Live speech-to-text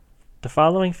The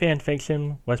following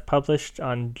fanfiction was published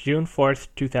on June 4th,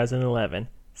 2011,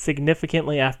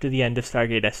 significantly after the end of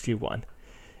Stargate SG-1.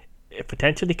 It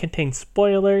potentially contains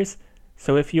spoilers,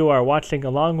 so if you are watching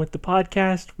along with the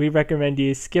podcast, we recommend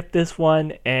you skip this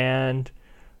one and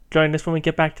join us when we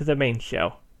get back to the main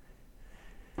show.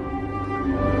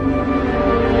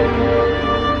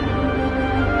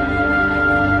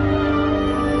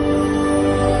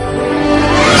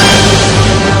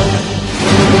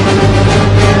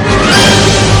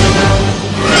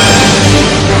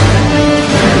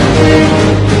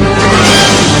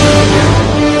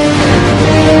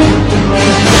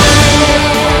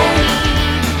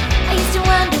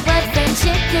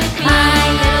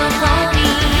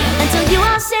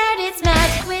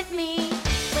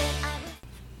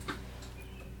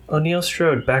 O'Neill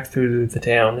strode back through the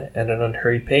town at an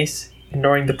unhurried pace,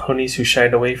 ignoring the ponies who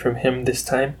shied away from him this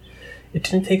time. It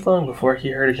didn't take long before he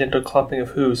heard a gentle clopping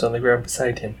of hooves on the ground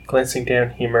beside him. Glancing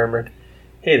down, he murmured,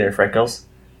 "Hey there, Freckles."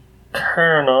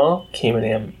 "Colonel," came an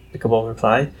amicable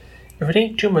reply. "If it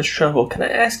ain't too much trouble, can I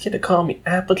ask you to call me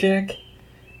Applejack?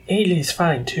 Ailey's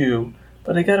fine, too,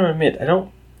 but I gotta admit, I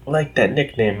don't like that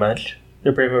nickname much."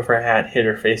 The brim of her hat hid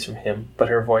her face from him, but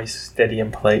her voice steady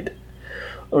and polite.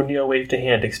 O'Neill waved a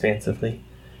hand expansively.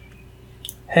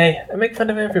 "Hey, I make fun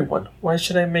of everyone. Why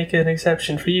should I make an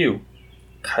exception for you?"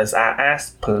 "'Cause I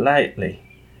asked politely."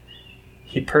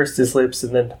 He pursed his lips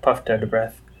and then puffed out a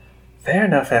breath. "Fair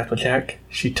enough, Applejack."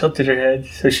 She tilted her head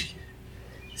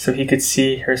so he could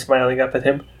see her smiling up at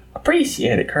him.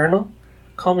 "Appreciate it, Colonel.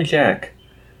 Call me Jack.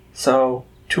 So,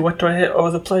 to what do I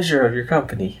owe the pleasure of your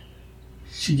company?"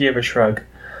 She gave a shrug.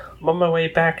 "I'm on my way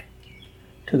back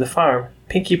to the farm.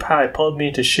 Pinkie Pie pulled me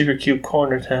into Sugar Cube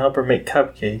Corner to help her make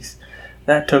cupcakes.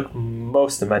 That took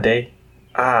most of my day."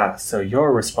 "Ah, so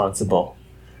you're responsible."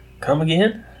 "Come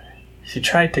again?" "She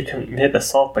tried to commit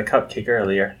assault by cupcake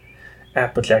earlier."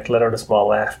 Applejack let out a small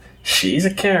laugh. "She's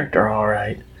a character, all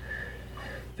right."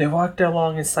 They walked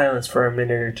along in silence for a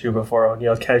minute or two before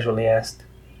O'Neill casually asked,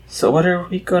 "So what are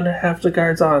we going to have the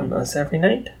guards on us every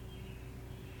night?"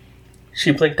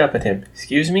 She blinked up at him.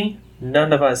 "Excuse me?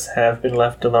 None of us have been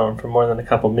left alone for more than a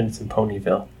couple minutes in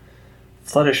Ponyville.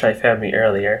 Fluttershy found me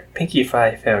earlier, Pinkie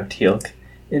Pie found Teal'c,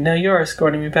 and now you're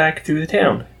escorting me back through the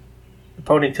town." The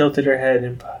pony tilted her head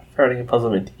in frowning in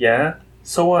puzzlement. "Yeah?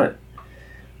 So what?"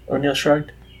 O'Neill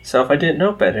shrugged. "So if I didn't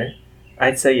know better,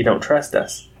 I'd say you don't trust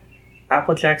us."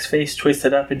 Applejack's face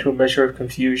twisted up into a measure of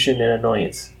confusion and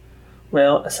annoyance.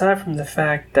 "Well, aside from the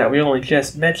fact that we only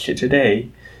just met you today,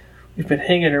 we've been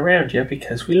hanging around you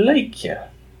because we like you.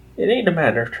 It ain't a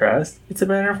matter of trust. It's a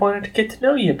matter of wanting to get to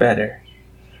know you better."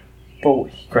 "But,"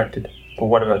 he grunted, "but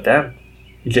what about them?"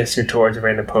 He gestured towards a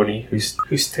random pony who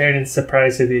stared in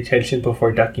surprise at the attention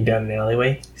before ducking down an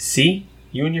alleyway. "See?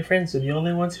 You and your friends are the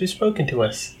only ones who've spoken to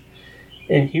us.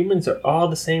 And humans are all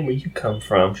the same where you come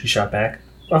from," she shot back.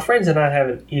 "Our friends and I have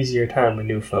an easier time with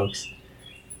new folks.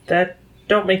 That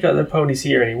don't make other ponies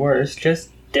here any worse,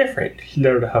 just different." She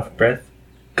let out a huff of breath.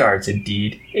 "Guards,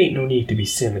 indeed. Ain't no need to be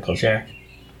cynical, Jack."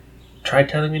 "Try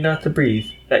telling me not to breathe.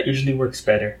 That usually works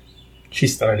better." She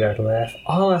started out a laugh.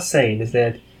 "All I'm saying is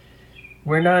that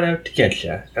we're not out to get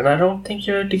you, and I don't think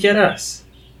you're out to get us."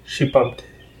 She bumped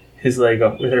his leg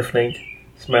up with her flank,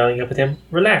 smiling up at him.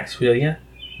 "Relax, will you?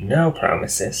 No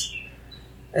promises."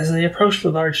 As they approached the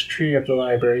large tree of the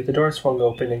library, the door swung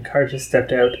open and Carja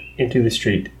stepped out into the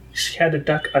street. She had to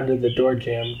duck under the door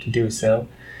jamb to do so,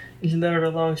 and she let out a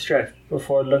long stretch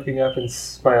before looking up and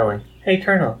smiling. "Hey,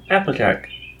 Colonel, Applejack.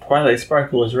 Twilight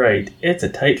Sparkle was right. It's a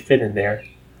tight fit in there."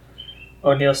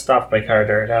 O'Neill stopped by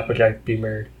Carter, and Applejack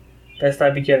beamed. "Best I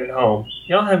be getting home.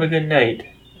 Y'all have a good night."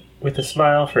 With a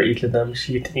smile for each of them,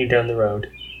 she continued down the road.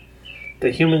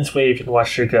 The humans waved and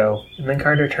watched her go, and then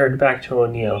Carter turned back to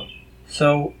O'Neill.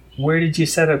 "So, where did you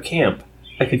set up camp?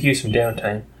 I could use some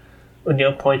downtime."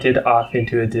 O'Neill pointed off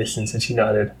into the distance, and she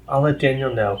nodded. "I'll let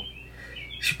Daniel know."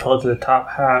 She pulled the top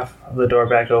half of the door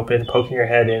back open, poking her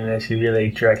head in as she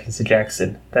relayed directions to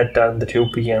Jackson. That done, the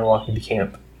two began walking to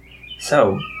camp.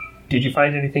 "So, did you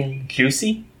find anything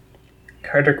juicy?"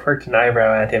 Carter quirked an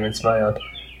eyebrow at him and smiled.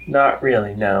 "Not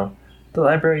really, no. The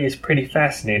library is pretty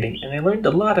fascinating, and I learned a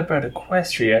lot about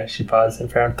Equestria." She paused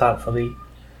and frowned thoughtfully.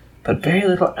 "But very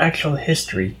little actual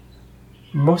history.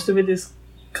 Most of it is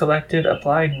collected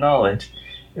applied knowledge,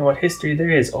 and what history there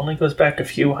is only goes back a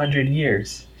few hundred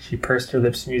years." She pursed her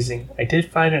lips, musing. "I did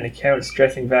find an account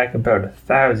stretching back about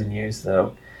 1,000 years,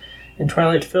 though, and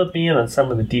Twilight filled me in on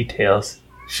some of the details."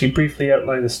 She briefly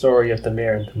outlined the story of the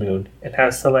Mare and the Moon, and how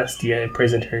Celestia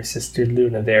imprisoned her sister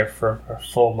Luna there for a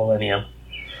full millennium.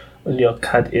 O'Neill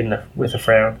cut in with a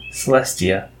frown.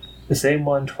 "Celestia? The same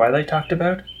one Twilight talked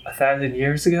about? 1,000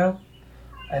 years ago?"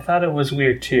 I thought it was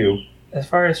weird too. As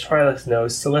far as Twi'lek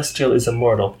knows, Celestial is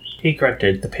immortal. He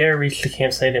grunted. The pair reached the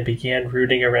campsite and began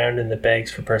rooting around in the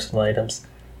bags for personal items.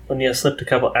 O'Neill slipped a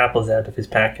couple apples out of his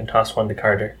pack and tossed one to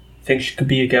Carter. Think she could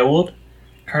be a Goa'uld?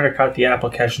 Carter caught the apple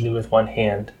casually with one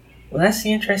hand. Well, that's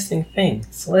the interesting thing.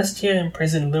 Celestia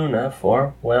imprisoned Luna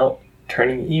for, well,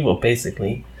 turning evil,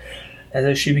 basically. As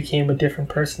if she became a different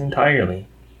person entirely.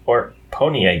 Or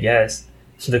pony, I guess.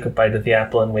 She took a bite of the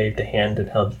apple and waved a hand and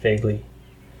held it vaguely.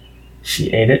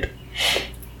 She ate it.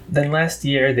 Then last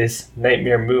year, this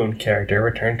Nightmare Moon character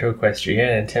returned to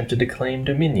Equestria and attempted to claim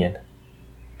dominion.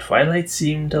 Twilight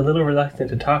seemed a little reluctant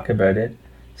to talk about it,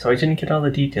 so I didn't get all the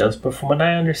details, but from what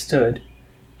I understood,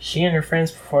 she and her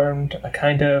friends performed a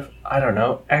kind of,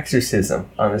 exorcism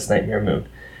on this Nightmare Moon,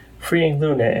 freeing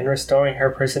Luna and restoring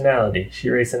her personality. She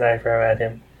raised an eyebrow at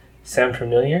him. Sound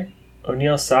familiar?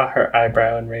 O'Neill saw her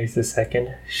eyebrow and raised a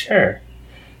second. Sure.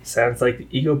 Sounds like the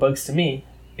ego bugs to me.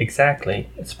 Exactly.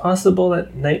 It's possible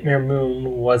that Nightmare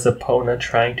Moon was a Pona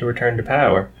trying to return to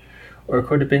power, or it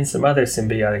could have been some other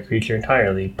symbiotic creature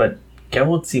entirely, but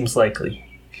Goa'uld seems likely.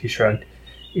 She shrugged.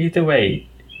 Either way,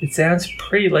 it sounds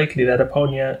pretty likely that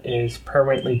Aponia is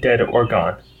permanently dead or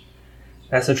gone.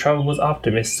 That's the trouble with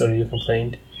optimists, O'Neill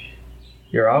complained.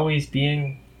 You're always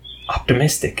being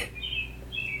optimistic.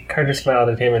 Carter smiled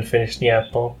at him and finished the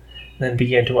apple, then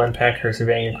began to unpack her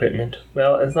surveying equipment.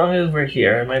 Well, as long as we're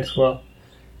here, I might as well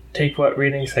take what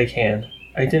readings I can.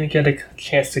 I didn't get a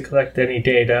chance to collect any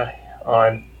data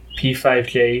on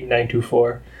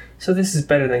P5J924, so this is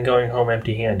better than going home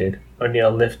empty-handed.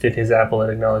 O'Neill lifted his apple in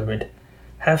acknowledgement.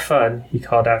 Have fun, he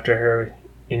called after her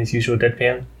in his usual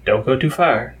deadpan. Don't go too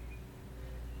far.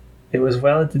 It was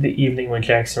well into the evening when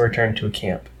Jackson returned to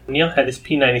camp. O'Neill had his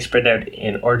P90 spread out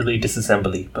in orderly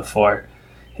disassembly before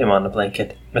him on the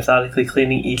blanket, methodically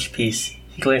cleaning each piece.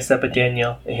 He glanced up at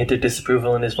Daniel, a hint of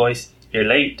disapproval in his voice. You're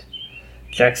late.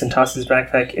 Jackson tossed his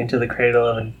backpack into the cradle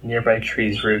of a nearby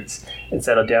tree's roots and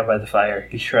settled down by the fire.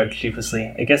 He shrugged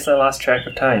sheepishly. I guess I lost track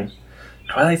of time.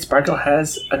 Twilight Sparkle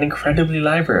has an incredibly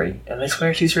library, and I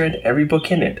swear she's read every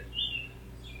book in it.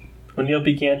 O'Neill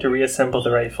began to reassemble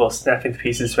the rifle, snapping the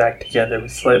pieces back together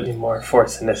with slightly more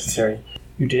force than necessary.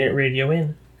 You didn't radio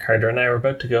in. Carter and I were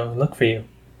about to go and look for you.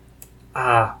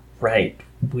 Ah, right.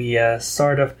 We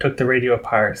sort of took the radio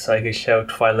apart so I could show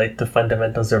Twilight the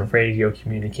fundamentals of radio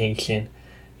communication.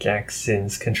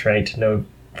 Jackson's contrite note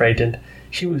brightened.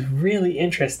 She was really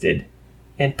interested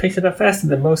and picked it up faster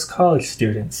than most college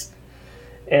students.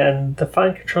 And the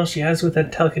fine control she has with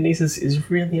that telekinesis is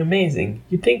really amazing.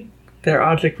 You'd think their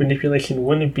object manipulation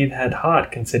wouldn't be that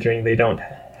hot considering they don't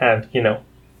have,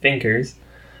 fingers.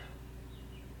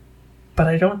 But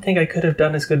I don't think I could have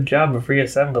done as good a job of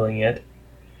reassembling it.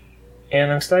 And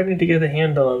I'm starting to get a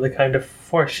handle on the kind of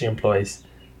force she employs.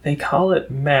 They call it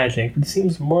magic, but it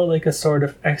seems more like a sort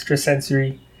of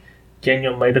extrasensory.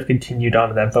 Daniel might have continued on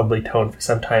in that bubbly tone for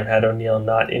some time had O'Neill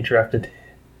not interrupted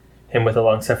him with a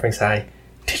long-suffering sigh.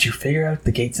 Did you figure out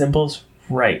the gate symbols?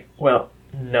 Right. Well,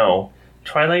 no.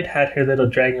 Twilight had her little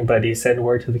dragon buddy send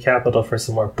word to the capital for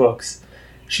some more books.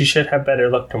 She should have better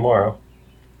luck tomorrow.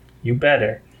 You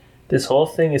better. This whole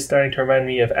thing is starting to remind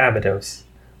me of Abydos.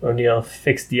 O'Neill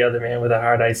fixed the other man with a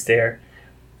hard-eyed stare.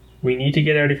 We need to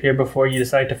get out of here before you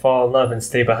decide to fall in love and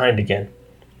stay behind again.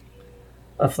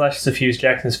 A flush suffused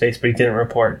Jackson's face, but he didn't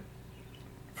report.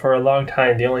 For a long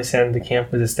time, the only sound in the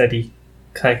camp was a steady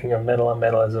clanking of metal on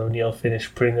metal as O'Neill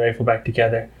finished putting the rifle back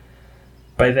together.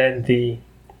 By then, the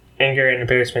anger and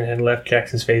embarrassment had left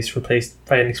Jackson's face, replaced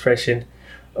by an expression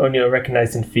O'Neill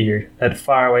recognized and feared, that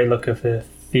faraway look of a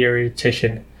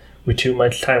theoretician with too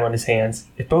much time on his hands.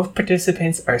 If both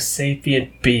participants are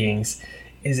sapient beings,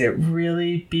 is it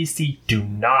really beastie? Do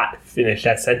not finish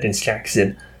that sentence,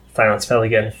 Jackson. Silence fell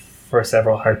again for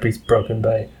several heartbeats broken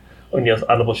by O'Neill's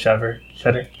audible shudder.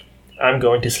 I'm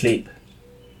going to sleep.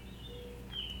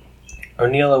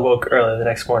 O'Neill awoke early the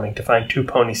next morning to find two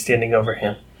ponies standing over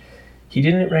him. He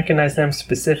didn't recognize them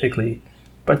specifically,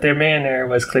 but their manner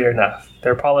was clear enough.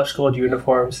 Their polished gold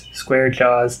uniforms, square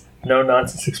jaws,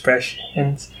 no-nonsense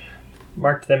expressions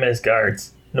marked them as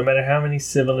guards. No matter how many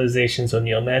civilizations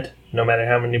O'Neill met, no matter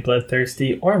how many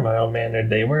bloodthirsty or mild-mannered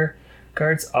they were,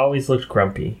 guards always looked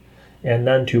grumpy, and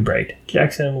none too bright.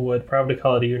 Jackson would probably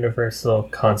call it a universal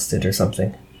constant or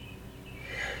something.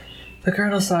 The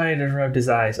colonel sighed and rubbed his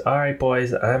eyes. All right,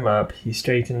 boys, I'm up. He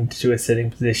straightened to a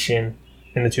sitting position,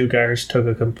 and the two guards took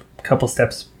a couple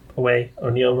steps away.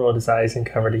 O'Neill rolled his eyes and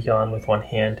covered a yawn with one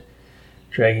hand,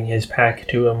 dragging his pack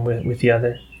to him with the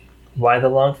other. Why the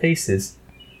long faces?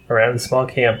 Around the small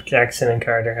camp, Jackson and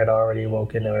Carter had already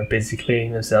awoken and were busy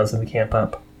cleaning themselves in the camp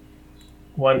up.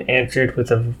 One answered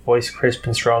with a voice crisp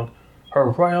and strong. Her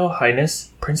Royal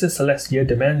Highness, Princess Celestia,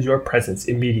 demands your presence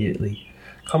immediately.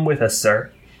 Come with us,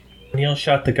 sir. O'Neill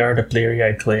shot the guard a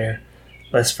bleary-eyed glare,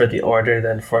 less for the order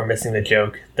than for missing the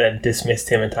joke, then dismissed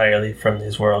him entirely from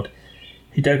his world.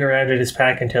 He dug around at his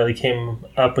pack until he came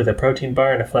up with a protein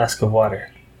bar and a flask of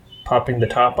water. Popping the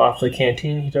top off the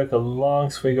canteen, he took a long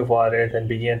swig of water, then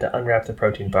began to unwrap the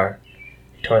protein bar.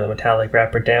 He tore the metallic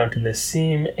wrapper down to the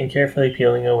seam and carefully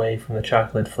peeling away from the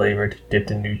chocolate-flavored dipped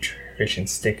in nutrition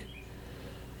stick.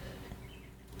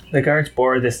 The guards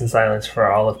bore this in silence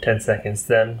for all of 10 seconds.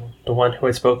 Then the one who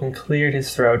had spoken cleared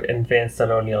his throat and advanced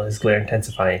on O'Neill, his glare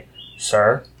intensifying.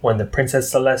 Sir, when the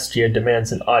Princess Celestia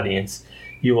demands an audience,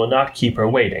 you will not keep her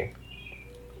waiting.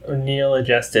 O'Neill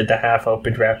adjusted the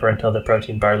half-opened wrapper until the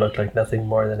protein bar looked like nothing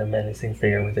more than a menacing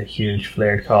figure with a huge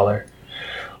flared collar.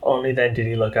 Only then did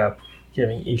he look up,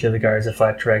 giving each of the guards a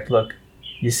flat, direct look.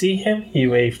 You see him? He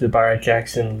waved the bar at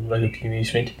Jackson, looking with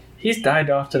amusement. He's died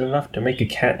often enough to make a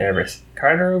cat nervous.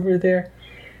 Carter over there?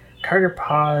 Carter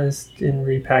paused in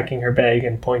repacking her bag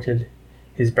and pointed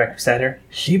his breakfast at her.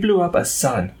 She blew up a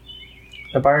son.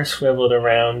 The bar swiveled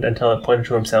around until it pointed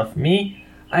to himself. Me?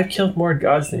 I've killed more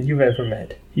gods than you've ever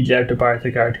met. He jabbed a bar at the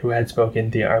guard who had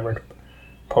spoken. The armored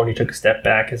pony took a step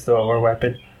back as though it were a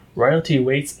weapon. Royalty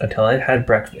waits until I've had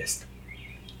breakfast.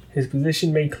 His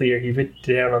position made clear, he bit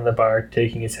down on the bar,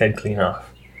 taking his head clean off.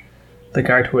 The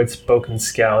guard who had spoken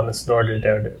scowled and snorted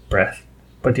out a breath,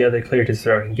 but the other cleared his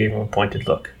throat and gave him a pointed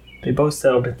look. They both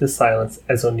settled into silence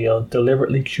as O'Neill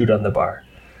deliberately chewed on the bar,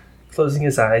 closing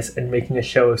his eyes and making a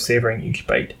show of savoring each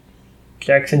bite.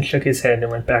 Jackson shook his head and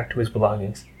went back to his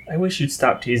belongings. I wish you'd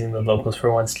stop teasing the locals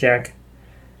for once, Jack.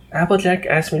 Applejack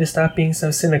asked me to stop being so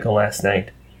cynical last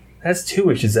night. That's 2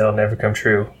 wishes that'll never come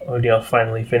true. O'Neill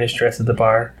finally finished the rest of the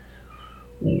bar,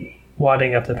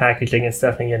 wadding up the packaging and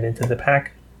stuffing it into the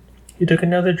pack. He took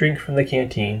another drink from the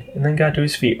canteen and then got to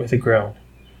his feet with a groan.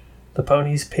 The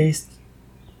ponies paced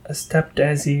a step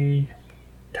as he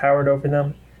towered over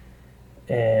them,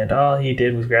 and all he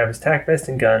did was grab his tack vest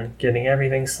and gun, getting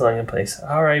everything slung in place.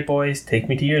 All right, boys, take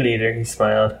me to your leader, he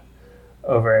smiled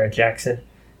over at Jackson.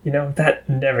 You know, that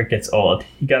never gets old.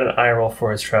 He got an eye roll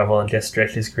for his trouble and just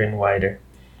stretched his grin wider.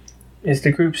 As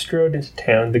the group strode into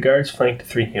town, the guards flanked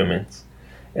 3 humans.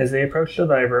 As they approached the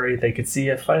library, they could see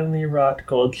a finely wrought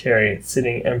gold chariot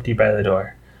sitting empty by the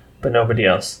door, but nobody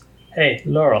else. Hey,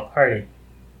 Laurel, Hardy.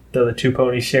 Though the 2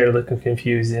 ponies shared a look of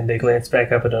confusion, they glanced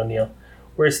back up at O'Neill.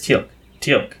 Where's Teal'c?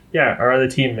 Teal'c, yeah, our other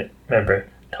team member.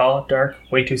 Tall, dark,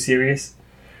 way too serious.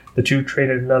 The 2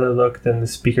 traded another look, then the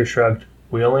speaker shrugged.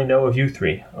 We only know of you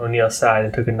 3. O'Neill sighed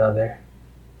and took another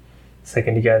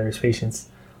second to gather his patience.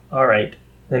 All right,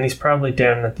 then he's probably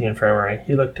down at the infirmary.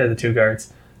 He looked at the 2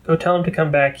 guards. Go tell him to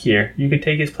come back here. You could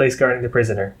take his place guarding the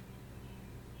prisoner.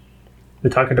 The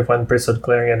talkative one bristled,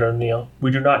 glaring at O'Neill.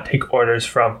 We do not take orders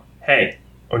from... Hey!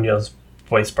 O'Neill's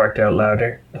voice barked out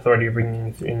louder, authority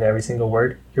ringing in every single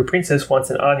word. Your princess wants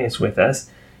an audience with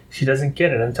us. She doesn't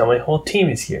get it until my whole team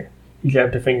is here. He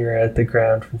jabbed a finger at the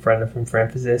ground in front of him for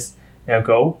emphasis. Now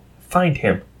go, find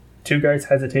him. 2 guards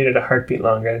hesitated a heartbeat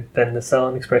longer, then the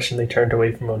sullen expression they turned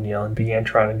away from O'Neill and began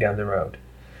trotting down the road.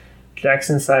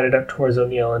 Jackson sided up towards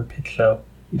O'Neill and pitched low.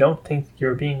 You don't think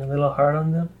you're being a little hard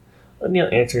on them? O'Neill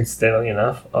answered steadily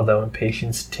enough, although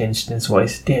impatience tinged his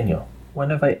voice. Daniel, when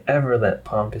have I ever let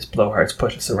pompous blowhards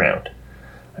push us around?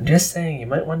 I'm just saying you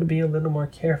might want to be a little more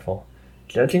careful.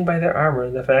 Judging by their armor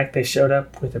and the fact they showed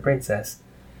up with the princess,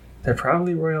 they're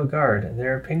probably royal guard, and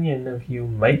their opinion of you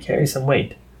might carry some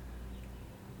weight.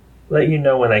 Let you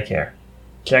know when I care.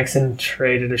 Jackson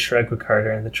traded a shrug with Carter,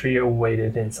 and the trio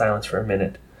waited in silence for a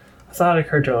minute. A thought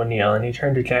occurred to O'Neill, and he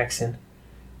turned to Jackson.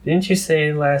 Didn't you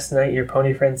say last night your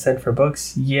pony friend sent for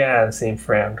books? Yeah, the same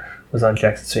frown was on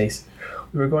Jackson's face.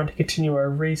 We were going to continue our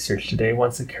research today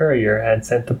once the courier had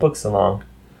sent the books along.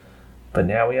 But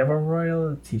now we have a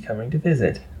royalty coming to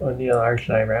visit. O'Neill arched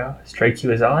an eyebrow. Strike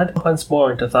you as odd? Once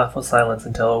more into thoughtful silence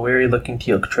until a weary-looking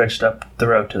Teal'c trudged up the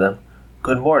road to them.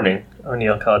 Good morning,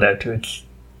 O'Neill called out to it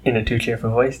in a too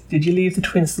cheerful voice. Did you leave the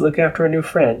twins to look after a new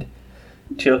friend?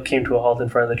 Teal'c came to a halt in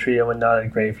front of the trio and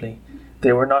nodded gravely.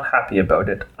 They were not happy about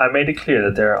it. I made it clear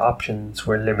that their options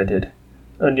were limited.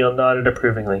 O'Neill nodded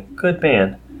approvingly. Good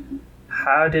man.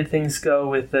 How did things go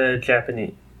with the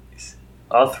Japanese?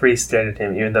 All 3 stared at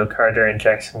him, even though Carter and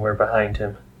Jackson were behind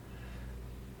him.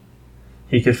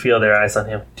 He could feel their eyes on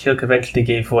him. Teal'c eventually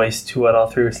gave voice to what all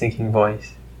 3 were thinking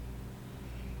voice.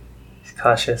 He's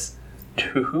cautious.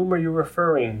 To whom are you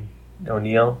referring,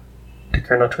 O'Neill? The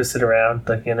colonel twisted around,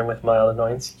 looking at him with mild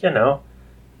annoyance. You know,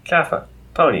 Jaffa,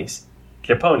 ponies,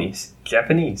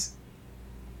 Japanese.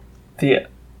 The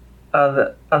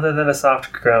Other than a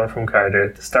soft groan from Carter,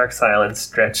 the stark silence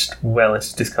stretched well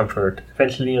into discomfort.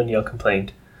 Eventually O'Neill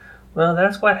complained. Well,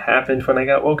 that's what happened when I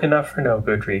got woken up for no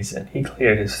good reason. He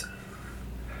cleared his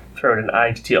throat and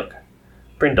eyed Teal'c.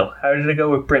 Brindle, how did it go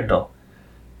with Brindle?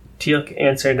 Teal'c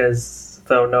answered as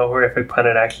though no horrific pun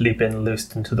had actually been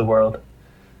loosed into the world.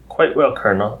 Quite well,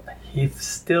 Colonel. He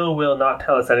still will not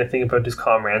tell us anything about his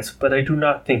comrades, but I do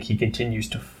not think he continues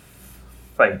to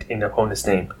fight in opponent's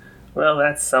name. Well,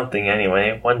 that's something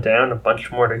anyway. One down, a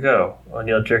bunch more to go.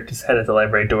 O'Neill jerked his head at the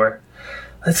library door.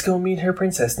 Let's go meet her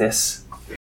princessness.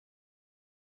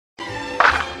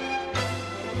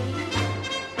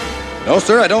 No,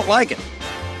 sir, I don't like it.